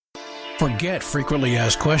Forget frequently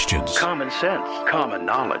asked questions. Common sense, common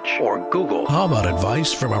knowledge, or Google. How about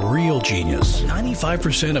advice from a real genius?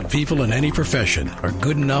 95% of people in any profession are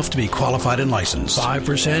good enough to be qualified and licensed.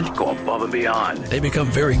 5% go above and beyond. They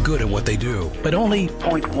become very good at what they do, but only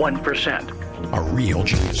 0.1% are real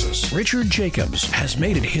geniuses. Richard Jacobs has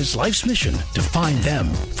made it his life's mission to find them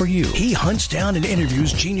for you. He hunts down and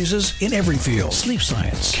interviews geniuses in every field: sleep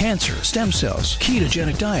science, cancer, stem cells,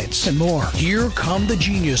 ketogenic diets, and more. Here come the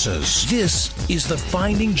geniuses. This is the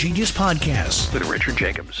Finding Genius Podcast with Richard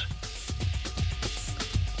Jacobs.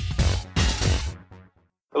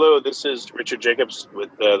 Hello, this is Richard Jacobs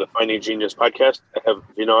with the Finding Genius Podcast. I have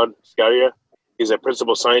Vinod Skaria. He's a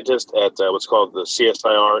principal scientist at what's called the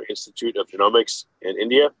CSIR Institute of Genomics in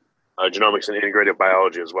India, genomics and integrative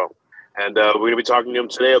biology as well. And we're going to be talking to him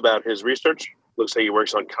today about his research. Looks like he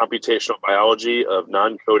works on computational biology of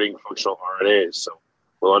non-coding functional RNAs. So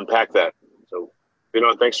we'll unpack that. So,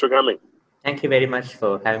 thanks for coming. Thank you very much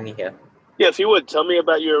for having me here. Yeah, if you would, tell me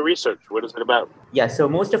about your research. What is it about? Yeah, so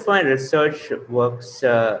most of my research works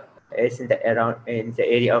is in the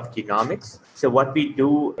area of genomics. So what we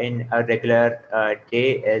do in a regular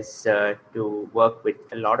day is to work with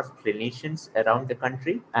a lot of clinicians around the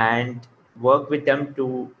country and work with them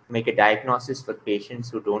to make a diagnosis for patients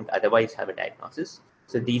who don't otherwise have a diagnosis.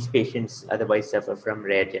 So these patients otherwise suffer from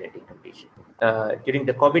rare genetic condition. During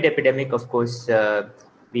the COVID epidemic, of course,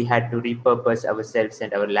 we had to repurpose ourselves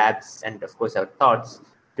and our labs and, of course, our thoughts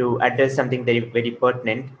to address something very, very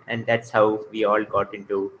pertinent. And that's how we all got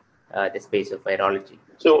into the space of virology.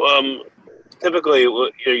 So typically,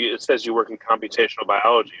 it says you work in computational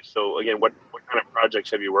biology. So again, what kind of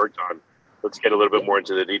projects have you worked on? Let's get a little bit more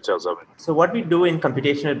into the details of it. So what we do in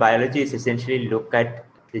computational biology is essentially look at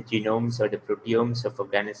the genomes or the proteomes of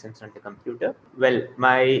organisms on the computer. Well,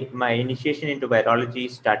 my initiation into virology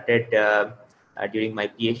started during my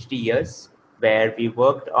PhD years, where we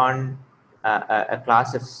worked on a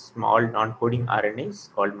class of small non-coding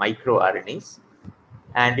RNAs called microRNAs.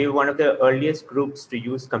 And we were one of the earliest groups to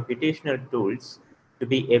use computational tools to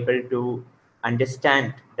be able to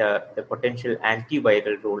understand the potential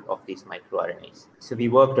antiviral role of these microRNAs. So we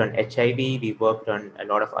worked on HIV, we worked on a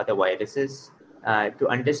lot of other viruses to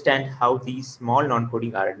understand how these small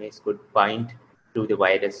non-coding RNAs could bind to the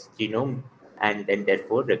virus genome and then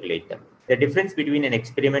therefore regulate them. The difference between an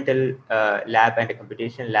experimental lab and a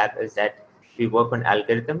computational lab is that we work on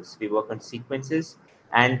algorithms, we work on sequences,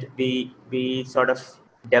 and we sort of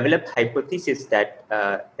develop hypotheses that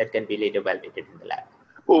can be later validated in the lab.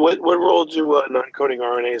 Well, what role do non-coding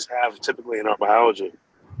RNAs have typically in our biology?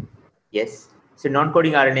 Yes. So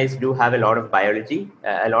non-coding RNAs do have a lot of biology.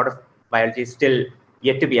 A lot of biology is still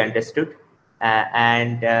yet to be understood.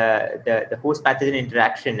 And the host pathogen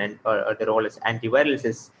interaction or the role as antivirals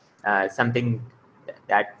is something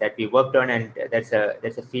that we worked on, and that's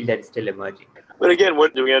a field that is still emerging. But again,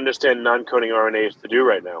 what do we understand non-coding RNAs to do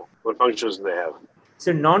right now? What functions do they have?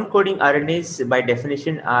 So non-coding RNAs, by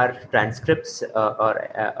definition, are transcripts or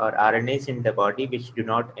RNAs in the body which do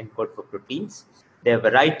not encode for proteins. There are a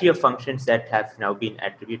variety of functions that have now been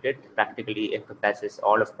attributed, practically encompasses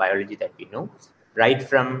all of biology that we know, right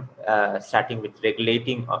from starting with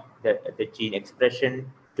regulating the gene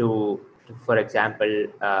expression to for example,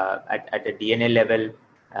 at a DNA level,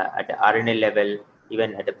 at the RNA level,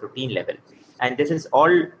 even at a protein level. And this is all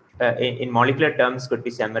in molecular terms could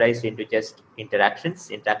be summarized into just interactions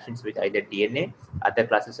with either DNA, other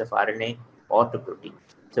classes of RNA, or to protein.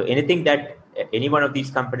 So anything that any one of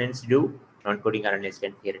these components do, non-coding RNAs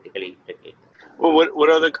can theoretically regulate. Well, what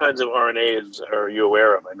other kinds of RNAs are you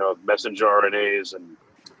aware of? I know messenger RNAs and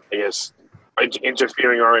I guess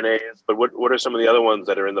interfering RNAs, but what are some of the other ones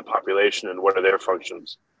that are in the population and what are their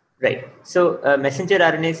functions? Right. So messenger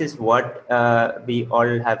RNAs is what we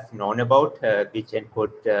all have known about, which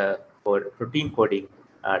encode for protein coding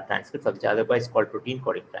transcripts, which are otherwise called protein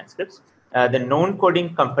coding transcripts. The known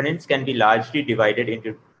coding components can be largely divided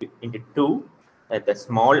into two, the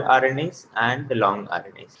small RNAs and the long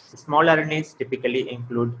RNAs. The small RNAs typically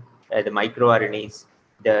include the microRNAs,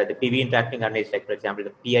 the PV interacting RNAs, like for example,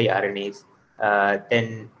 the piRNAs.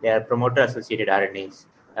 Then there are promoter-associated RNAs.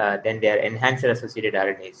 Then there are enhancer-associated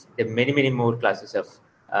RNAs. There are many more classes of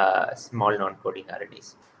small non-coding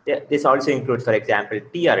RNAs. This also includes, for example,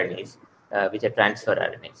 tRNAs, which are transfer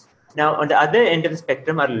RNAs. Now, on the other end of the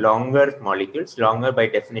spectrum are longer molecules, longer by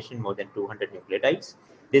definition, more than 200 nucleotides.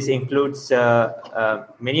 This includes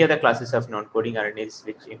many other classes of non-coding RNAs,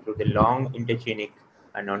 which include the long intergenic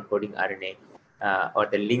non-coding RNA, or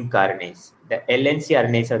the link RNAs. The LNC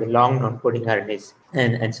RNAs are the long non-coding RNAs,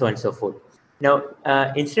 and so on and so forth. Now,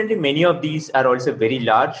 incidentally, many of these are also very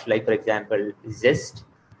large, like, for example, ZEST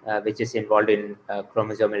which is involved in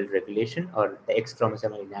chromosomal regulation, or the X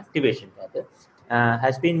chromosomal inactivation rather,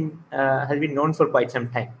 has been known for quite some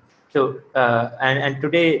time. So and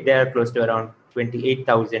today there are close to around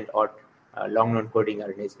 28,000 odd long non-coding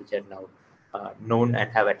RNAs which are now known and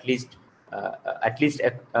have at least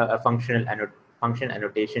a function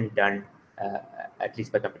annotation done at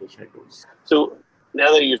least by computational tools. So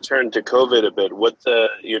now that you've turned to COVID a bit,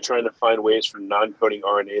 you're trying to find ways for non-coding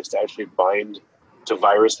RNAs to actually bind to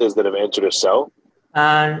viruses that have entered a cell?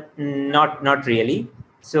 Not really.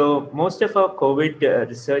 So most of our COVID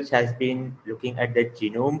research has been looking at the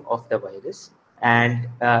genome of the virus and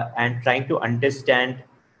trying to understand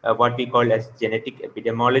what we call as genetic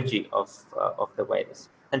epidemiology of the virus.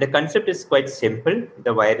 And the concept is quite simple.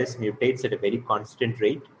 The virus mutates at a very constant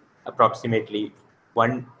rate, approximately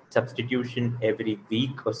one substitution every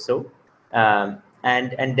week or so. And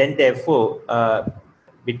then therefore,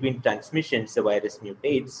 between transmissions, the virus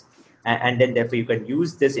mutates. And then therefore you can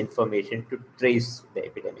use this information to trace the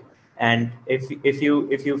epidemic. And if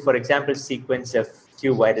you, for example, sequence a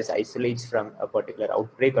few virus isolates from a particular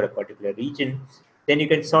outbreak or a particular region, then you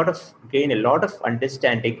can sort of gain a lot of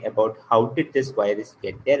understanding about how did this virus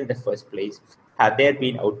get there in the first place. Have there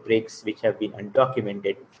been outbreaks which have been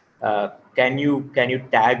undocumented? Can you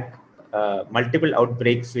tag multiple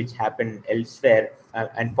outbreaks which happen elsewhere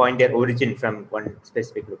and point their origin from one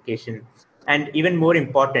specific location? And even more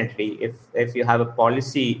importantly, if you have a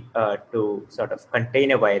policy to sort of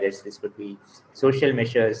contain a virus, this could be social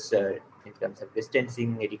measures in terms of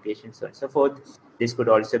distancing, education, so on and so forth. This could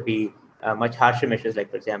also be much harsher measures, like,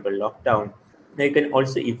 for example, lockdown. Now you can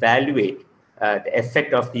also evaluate the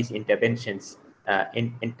effect of these interventions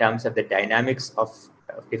in terms of the dynamics of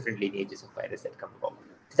different lineages of virus that come about.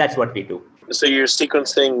 So that's what we do. So you're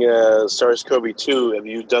sequencing SARS-CoV-2. Have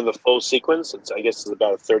you done the full sequence? I guess it's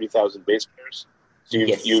about 30,000 base pairs. So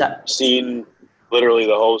you've seen literally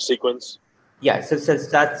the whole sequence? Yeah, so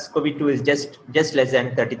SARS-CoV-2 is just less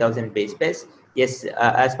than 30,000 base pairs. Yes,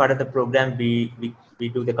 as part of the program, we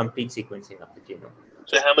do the complete sequencing of the genome.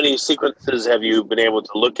 So how many sequences have you been able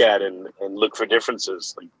to look at and look for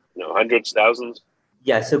differences? Like, hundreds, thousands?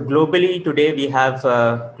 Yeah, so globally today we have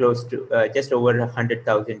close to just over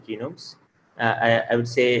 100,000 genomes. I would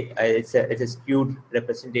say it's a skewed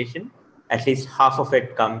representation. At least half of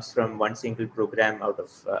it comes from one single program out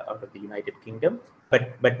of the United Kingdom.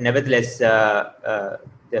 But nevertheless, the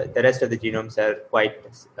rest of the genomes are quite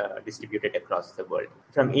distributed across the world.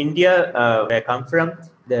 From India, where I come from,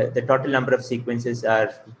 the total number of sequences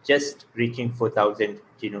are just reaching 4,000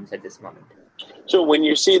 genomes at this moment. So when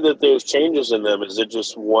you see that there's changes in them, is it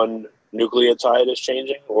just one nucleotide is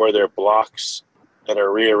changing, or are there blocks that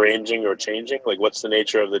are rearranging or changing? Like, what's the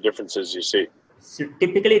nature of the differences you see? So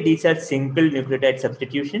typically these are single nucleotide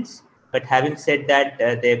substitutions. But having said that,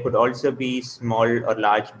 there could also be small or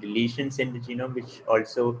large deletions in the genome, which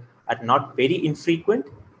also are not very infrequent.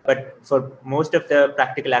 But for most of the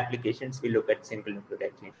practical applications, we look at single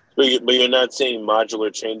nucleotide changes. But you're not seeing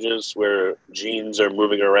modular changes where genes are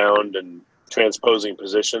moving around and transposing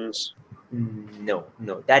positions? No.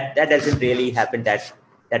 That doesn't really happen that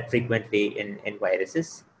frequently in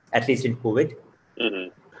viruses, at least in COVID. Mm-hmm.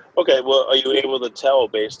 Okay, well, are you able to tell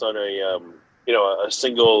based on a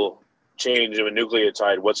single change of a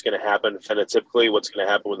nucleotide what's going to happen phenotypically? What's going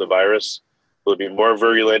to happen with the virus? Will it be more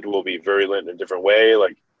virulent? Will it be virulent in a different way?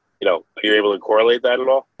 Like, are you able to correlate that at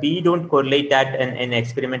all? We don't correlate that in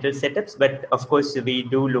experimental setups, but of course we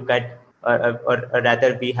do look at, or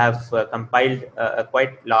rather we have compiled a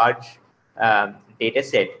quite large data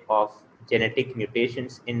set of genetic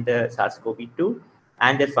mutations in the SARS-CoV-2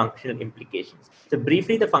 and their functional implications. So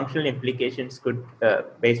briefly, the functional implications could,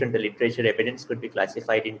 based on the literature evidence, could be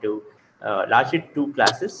classified into largely two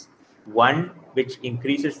classes. One, which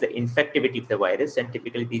increases the infectivity of the virus, and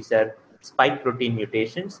typically these are spike protein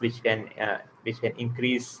mutations, which can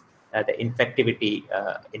increase the infectivity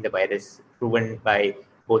in the virus, proven by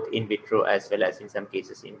both in vitro as well as in some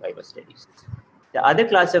cases in vivo studies. The other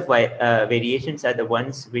class of variations are the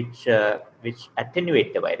ones which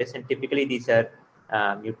attenuate the virus, and typically these are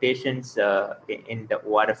mutations in the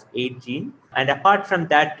ORF8 gene. And apart from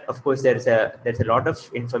that, of course, there's a lot of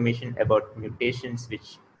information about mutations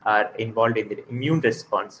which are involved in the immune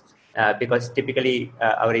response, because typically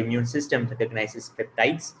our immune system recognizes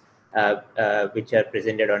peptides which are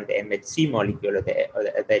presented on the MHC molecule or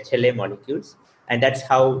the HLA molecules, and that's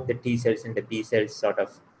how the T cells and the B cells sort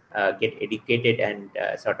of get educated and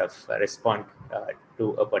sort of respond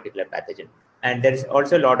to a particular pathogen. And there is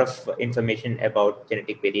also a lot of information about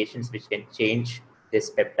genetic variations which can change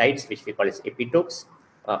these peptides, which we call as epitopes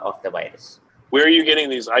of the virus. Where are you getting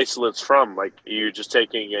these isolates from? Like, are you just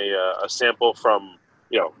taking a sample from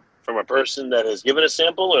a person that has given a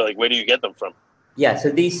sample, or like where do you get them from? Yeah, so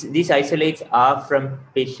these isolates are from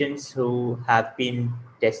patients who have been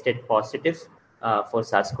tested positive for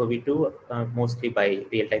SARS-CoV-2, mostly by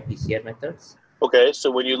real-time PCR methods. Okay, so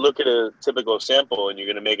when you look at a typical sample and you're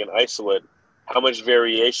going to make an isolate, how much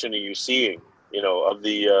variation are you seeing, of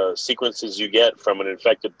the sequences you get from an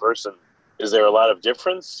infected person? Is there a lot of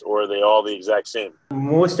difference, or are they all the exact same?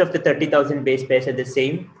 Most of the 30,000 base pairs are the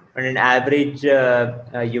same. On an average,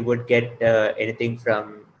 you would get anything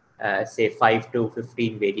from say 5 to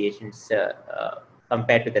 15 variations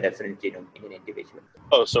compared to the reference genome in an individual.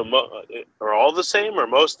 Oh, so are all the same or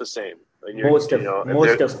most the same? Most of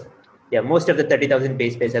the 30,000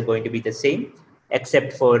 base pairs are going to be the same,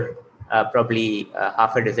 except for probably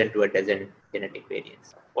half a dozen to a dozen genetic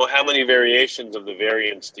variants. Well, how many variations of the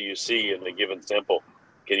variants do you see in a given sample?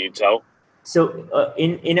 Can you tell? So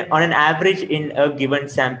on an average in a given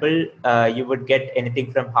sample, you would get anything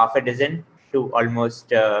from half a dozen to almost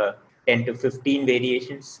 10 to 15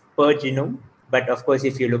 variations per genome. But of course,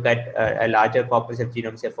 if you look at a larger corpus of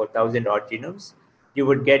genomes, say 4,000 odd genomes, you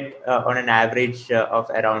would get on an average of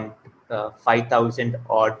around 5,000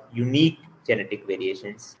 odd unique genetic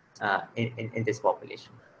variations in this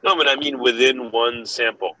population. No, but I mean within one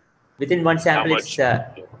sample. Within one sample,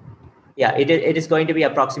 it is going to be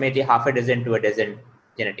approximately half a dozen to a dozen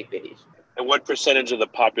genetic variations. And what percentage of the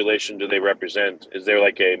population do they represent? Is there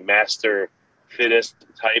like a master fittest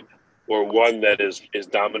type, or one that is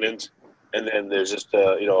dominant, and then there's just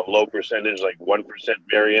a low percentage, like 1%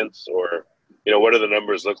 variance, or what do the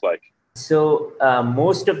numbers look like? So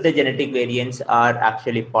most of the genetic variants are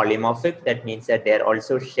actually polymorphic. That means that they're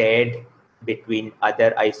also shared between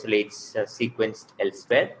other isolates sequenced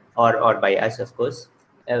elsewhere or by us, of course.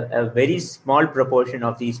 A very small proportion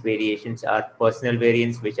of these variations are personal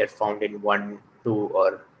variants, which are found in 1, 2,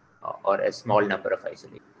 or a small number of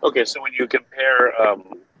isolates. Okay, so when you compare,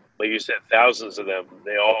 like you said, thousands of them,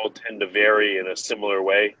 they all tend to vary in a similar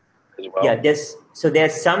way as well? Yeah, there are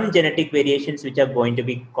some genetic variations which are going to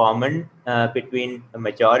be common between a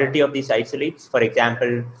majority of these isolates. For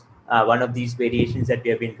example, one of these variations that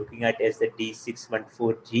we have been looking at is the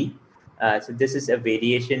D614G. So this is a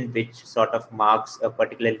variation which sort of marks a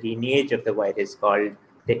particular lineage of the virus called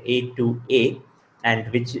the A2A, and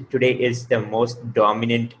which today is the most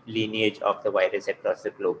dominant lineage of the virus across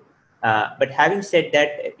the globe. But having said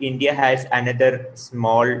that, India has another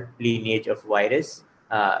small lineage of virus.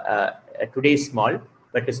 Today is small,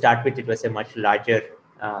 but to start with, it was a much larger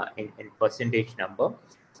in percentage number.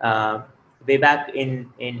 Way back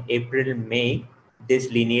in April, May,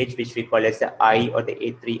 this lineage, which we call as the I or the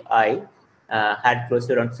A3I, had close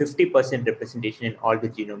to around 50% representation in all the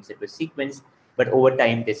genomes that were sequenced, but over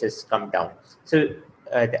time this has come down. So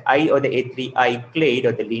the I or the A3I clade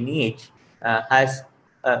or the lineage has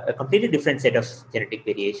a completely different set of genetic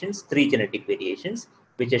variations, 3 genetic variations,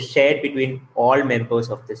 which are shared between all members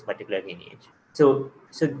of this particular lineage. So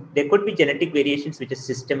there could be genetic variations which are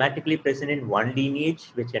systematically present in one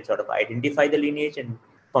lineage, which can sort of identify the lineage and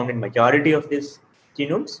found in majority of these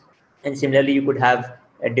genomes. And similarly, you could have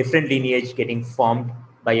a different lineage getting formed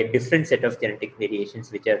by a different set of genetic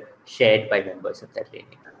variations which are shared by members of that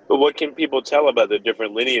lineage. But what can people tell about the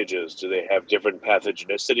different lineages? Do they have different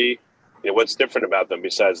pathogenicity? What's different about them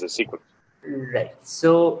besides the sequence? Right.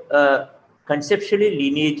 So conceptually,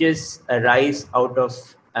 lineages arise out of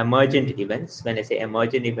emergent events. When I say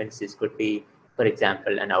emergent events, this could be, for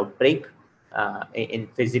example, an outbreak in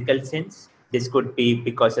physical sense. This could be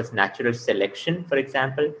because of natural selection, for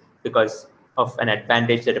example, because of an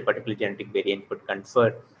advantage that a particular genetic variant could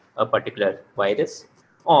confer a particular virus.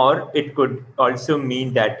 Or it could also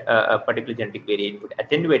mean that a particular genetic variant would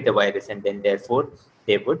attenuate the virus, and then therefore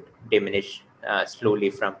they would diminish slowly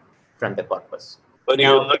from the corpus. But are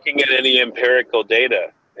you looking at any empirical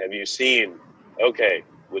data? Have you seen, okay,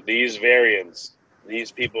 with these variants,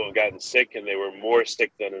 these people have gotten sick and they were more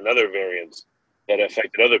sick than another variants that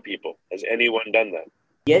affected other people? Has anyone done that?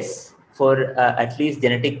 Yes, for at least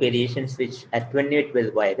genetic variations which attenuate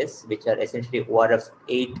with virus, which are essentially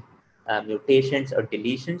ORF8 mutations or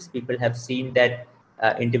deletions, people have seen that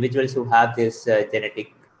individuals who have this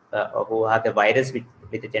genetic, or who have the virus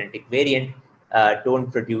with a genetic variant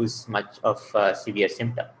don't produce much of severe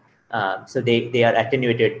symptom. So they are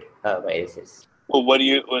attenuated viruses.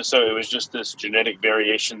 Well, so it was just this genetic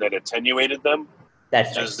variation that attenuated them?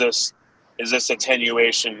 That's right. Is this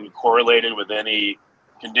attenuation correlated with any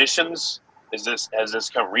conditions? Has this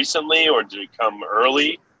come recently, or did it come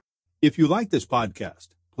early? If you like this podcast,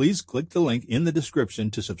 please click the link in the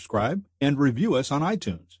description to subscribe and review us on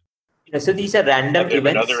iTunes. So these are random Have there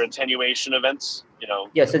been events. other attenuation events?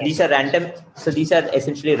 Yeah, so these are random. So these are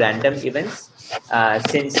essentially random events.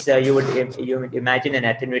 Since you would imagine an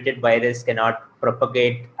attenuated virus cannot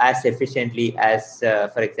propagate as efficiently as,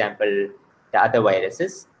 for example, the other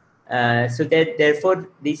viruses. So therefore,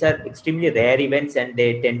 these are extremely rare events, and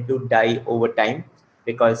they tend to die over time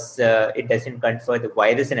because it doesn't confer the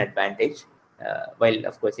virus an advantage. While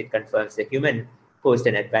of course it confers the human host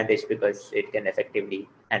an advantage because it can effectively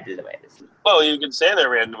handle the virus. Well, you can say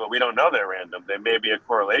they're random, but we don't know they're random. There may be a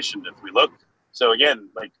correlation if we look. So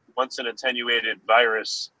again, like once an attenuated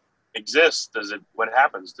virus exists, what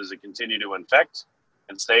happens? Does it continue to infect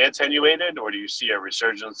and stay attenuated, or do you see a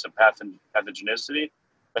resurgence of pathogenicity?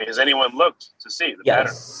 Like, has anyone looked to see the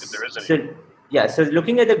pattern, if there is any? So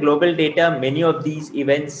looking at the global data, many of these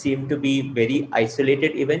events seem to be very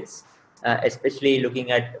isolated events, especially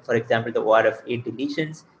looking at, for example, the ORF8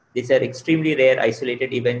 deletions. These are extremely rare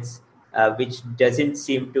isolated events, which doesn't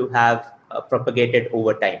seem to have propagated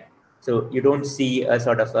over time. So you don't see a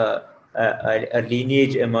sort of a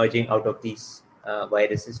lineage emerging out of these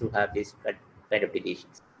viruses who have these kind of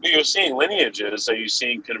deletions. You're seeing lineages. Are you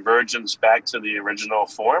seeing convergence back to the original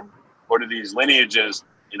form? Or do these lineages,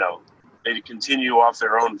 they continue off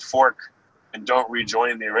their own fork and don't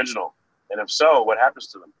rejoin the original? And if so, what happens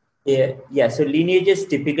to them? Yeah. So lineages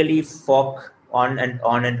typically fork on and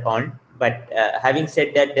on and on. But having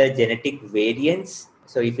said that, there are genetic variants.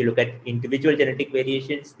 So if you look at individual genetic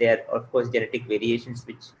variations, there are, of course, genetic variations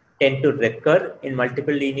which tend to recur in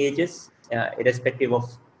multiple lineages, irrespective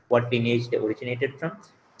of what lineage they originated from.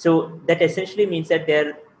 So that essentially means that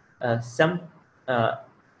there are some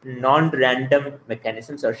non-random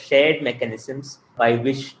mechanisms or shared mechanisms by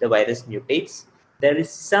which the virus mutates. There is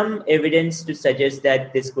some evidence to suggest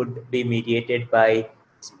that this could be mediated by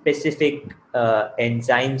specific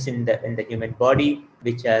enzymes in the human body,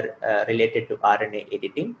 which are related to RNA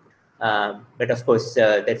editing. But of course,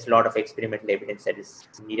 there's a lot of experimental evidence that is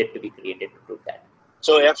needed to be created to prove that.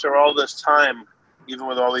 So after all this time, even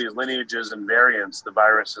with all these lineages and variants, the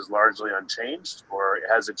virus is largely unchanged, or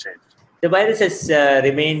has it changed? The virus has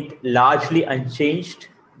remained largely unchanged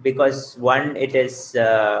because, one, it is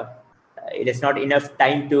not enough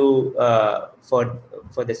time to for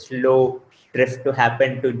the slow drift to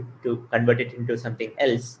happen to convert it into something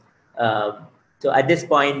else. So at this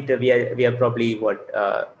point, we are probably 8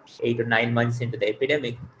 or 9 months into the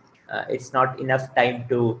epidemic. It's not enough time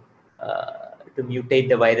to mutate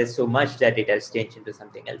the virus so much that it has changed into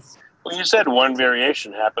something else. Well, you said one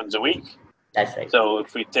variation happens a week. That's right. So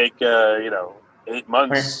if we take 8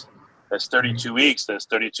 months, that's 32 weeks. That's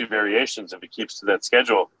 32 variations if it keeps to that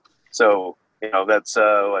schedule. So that's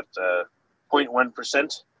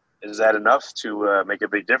 0.1%. Is that enough to make a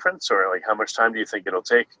big difference, or like how much time do you think it'll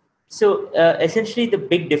take? So essentially, the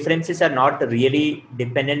big differences are not really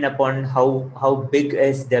dependent upon how big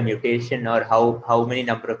is the mutation or how many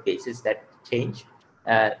number of bases that change.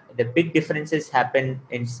 The big differences happen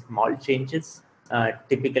in small changes.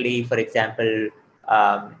 Typically, for example,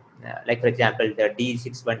 the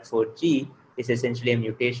D614G is essentially a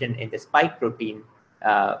mutation in the spike protein,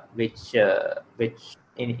 which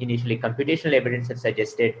initially computational evidence has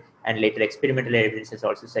suggested, and later experimental evidence has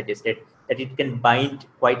also suggested that it can bind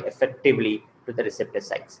quite effectively to the receptor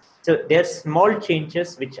sites. So there are small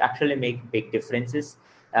changes which actually make big differences,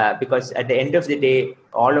 because at the end of the day,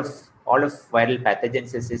 all of viral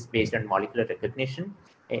pathogenesis is based on molecular recognition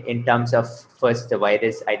in terms of first the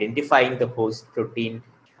virus identifying the host protein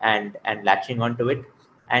and latching onto it,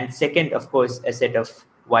 and second, of course, a set of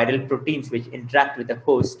viral proteins which interact with the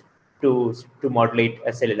host to modulate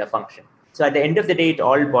a cellular function. So at the end of the day, it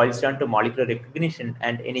all boils down to molecular recognition,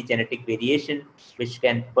 and any genetic variation which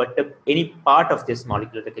can perturb any part of this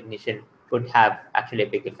molecular recognition could have actually a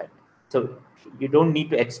big effect. So you don't need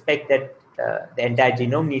to expect that the entire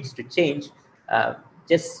genome needs to change.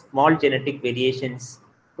 Just small genetic variations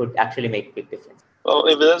could actually make a big difference. Well,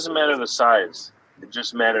 if it doesn't matter the size, it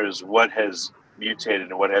just matters what has mutated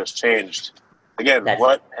and what has changed. Again,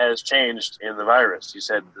 what has changed in the virus? You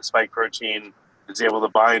said the spike protein is able to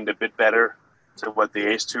bind a bit better to what the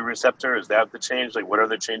ACE2 receptor, is that the change? Like, what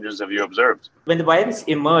other changes have you observed? When the virus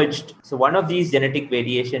emerged, so one of these genetic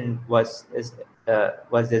variation was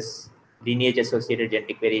this lineage-associated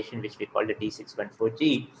genetic variation, which we call the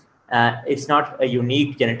D614G. It's not a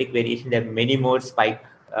unique genetic variation. There are many more spike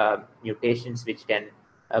mutations which can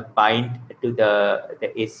bind to the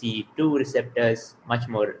ACE2 receptors much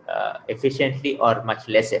more efficiently or much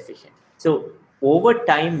less efficient. So over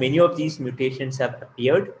time, many of these mutations have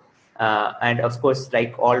appeared. And of course,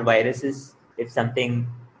 like all viruses, if something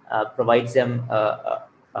provides them a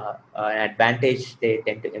an advantage, they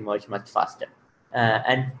tend to emerge much faster.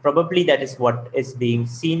 And probably that is what is being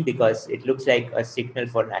seen, because it looks like a signal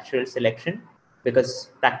for natural selection, because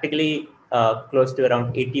practically close to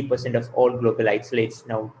around 80% of all global isolates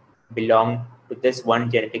now belong to this one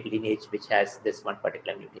genetic lineage which has this one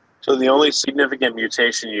particular mutation. So the only significant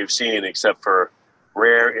mutation you've seen, except for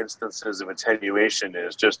rare instances of attenuation,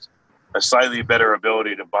 is just a slightly better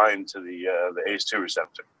ability to bind to the ACE2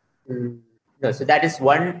 receptor. No, so that is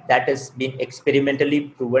one that has been experimentally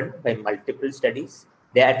proven by multiple studies.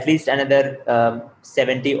 There are at least another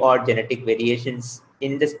 70 odd genetic variations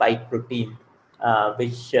in the spike protein,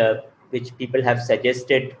 which people have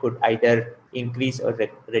suggested could either increase or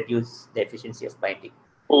reduce the efficiency of binding.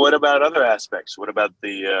 Well, what about other aspects? What about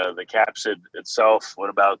the capsid itself? What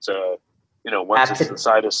about once it's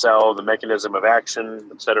inside a cell, the mechanism of action,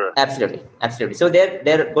 etc.? Absolutely. So there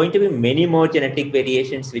are going to be many more genetic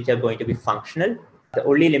variations which are going to be functional. The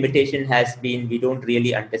only limitation has been we don't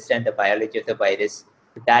really understand the biology of the virus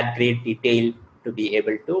to that great detail to be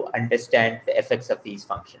able to understand the effects of these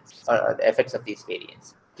functions or the effects of these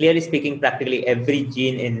variants. Clearly speaking, practically every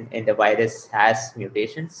gene in the virus has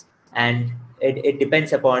mutations, and it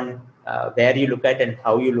depends upon where you look at and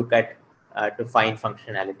how you look at to find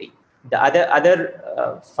functionality. The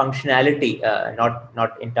other functionality,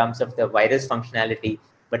 not in terms of the virus functionality,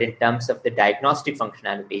 but in terms of the diagnostic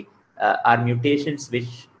functionality, are mutations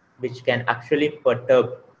which can actually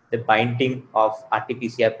perturb the binding of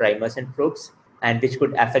RT-PCR primers and probes, and which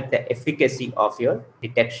could affect the efficacy of your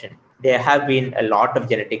detection. There have been a lot of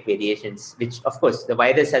genetic variations, which of course the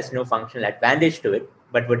virus has no functional advantage to it,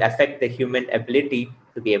 but would affect the human ability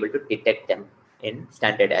to be able to detect them in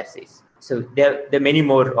standard assays. So there are many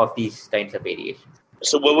more of these kinds of variations.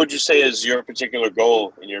 So what would you say is your particular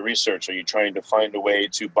goal in your research? Are you trying to find a way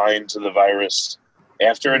to bind to the virus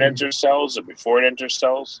after it enters cells or before it enters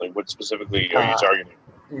cells? Like what specifically are you targeting?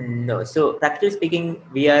 No. So practically speaking,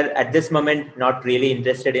 we are at this moment not really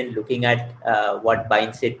interested in looking at what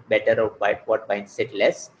binds it better or what binds it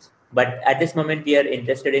less. But at this moment, we are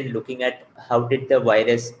interested in looking at how did the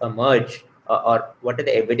virus emerge, or what are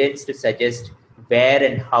the evidence to suggest where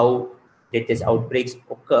and how did these outbreaks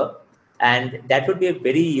occur. And that would be a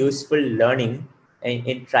very useful learning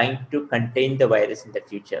in trying to contain the virus in the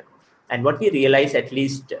future. And what we realize, at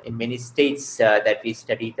least in many states that we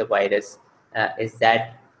study the virus, is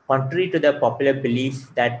that contrary to the popular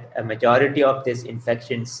belief that a majority of these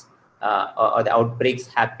infections or the outbreaks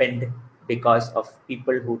happened because of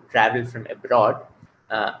people who travel from abroad,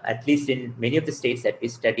 at least in many of the states that we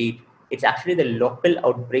studied, it's actually the local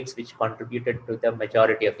outbreaks which contributed to the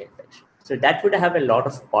majority of infections. So that would have a lot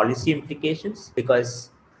of policy implications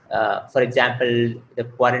because, for example, the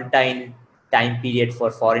quarantine time period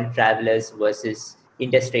for foreign travelers versus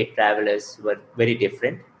interstate travelers were very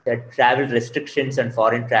different. The travel restrictions on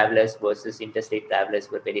foreign travelers versus interstate travelers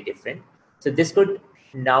were very different. So this could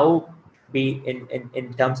now be,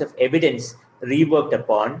 in terms of evidence, reworked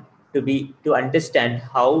upon to understand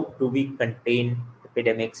how do we contain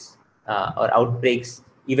epidemics or outbreaks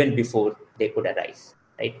even before they could arise.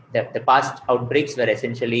 Right? The past outbreaks were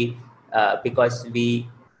essentially because we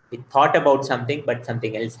thought about something, but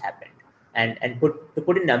something else happened. And to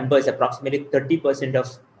put in numbers, approximately 30%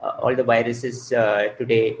 of all the viruses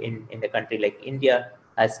today in the country like India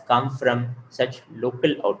has come from such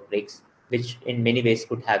local outbreaks, which in many ways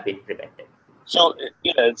could have been prevented. So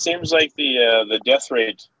it seems like the death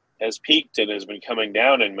rate has peaked and has been coming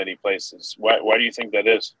down in many places. Why do you think that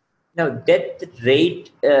is? Now, death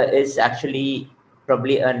rate is actually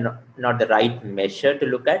probably not the right measure to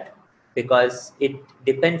look at, because it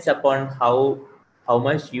depends upon how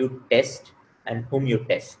much you test and whom you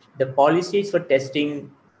test. The policies for testing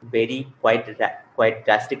vary quite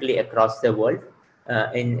drastically across the world.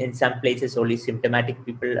 In some places, only symptomatic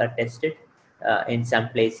people are tested. In some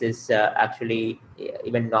places, actually,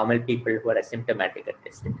 even normal people who are asymptomatic are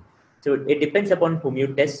tested. So it depends upon whom you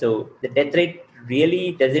test. So the death rate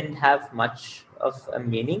really doesn't have much of a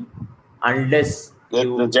meaning unless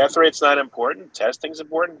the death rate's not important. Testing's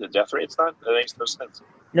important. The death rate's not. That makes no sense.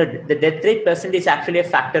 No, the death rate percent is actually a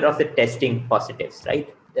factor of the testing positives, right?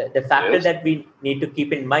 The factor that we need to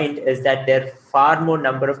keep in mind is that there are far more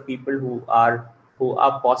number of people who are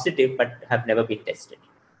positive but have never been tested,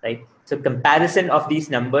 right? So comparison of these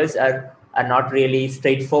numbers are not really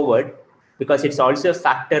straightforward, because it's also a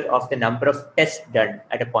factor of the number of tests done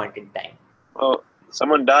at a point in time. Well,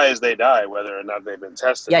 someone dies, they die, whether or not they've been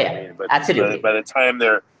tested. Yeah, but absolutely. By the time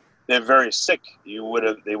they're very sick, they would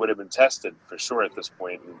have been tested for sure at this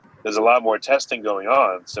point. And there's a lot more testing going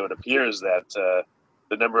on, so it appears that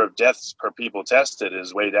the number of deaths per people tested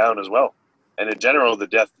is way down as well. And in general, the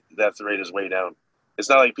death rate is way down. It's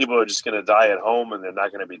not like people are just going to die at home and they're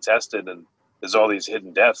not going to be tested and there's all these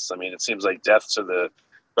hidden deaths. I mean, it seems like deaths are the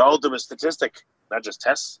ultimate statistic, not just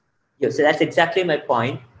tests. Yeah, so that's exactly my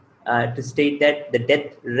point, to state that the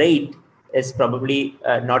death rate is probably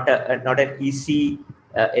not an easy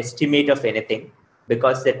estimate of anything,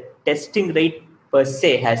 because the testing rate per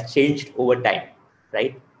se has changed over time,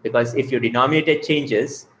 right? Because if your denominator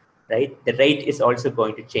changes, right, the rate is also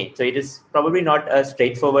going to change. So it is probably not a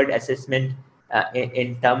straightforward assessment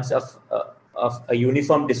in terms of a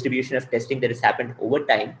uniform distribution of testing that has happened over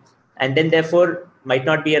time, and then therefore might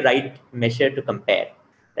not be a right measure to compare,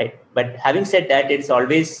 right? But having said that, it's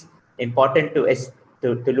always important to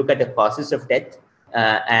look at the causes of death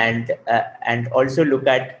and also look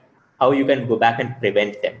at how you can go back and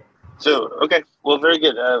prevent them. So, okay, well, very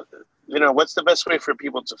good. What's the best way for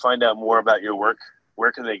people to find out more about your work?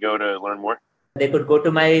 Where can they go to learn more? They could go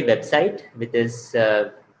to my website, which is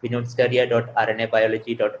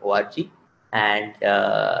vinodskaria.rnabiology.org. And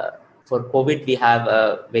for COVID, we have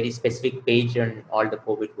a very specific page on all the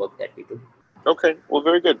COVID work that we do. Okay, well,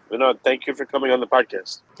 very good. Vinod, thank you for coming on the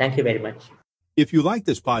podcast. Thank you very much. If you like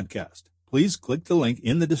this podcast, please click the link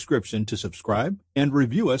in the description to subscribe and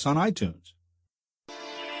review us on iTunes.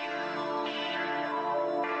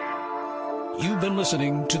 You've been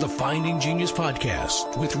listening to the Finding Genius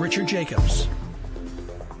podcast with Richard Jacobs.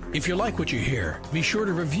 If you like what you hear, be sure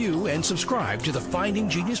to review and subscribe to the Finding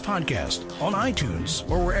Genius podcast on iTunes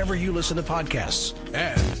or wherever you listen to podcasts.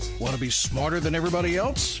 And want to be smarter than everybody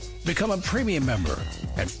else? Become a premium member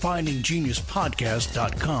at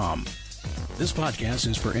findinggeniuspodcast.com. This podcast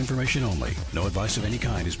is for information only. No advice of any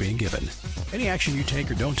kind is being given. Any action you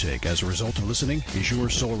take or don't take as a result of listening is your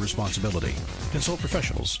sole responsibility. Consult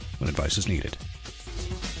professionals when advice is needed.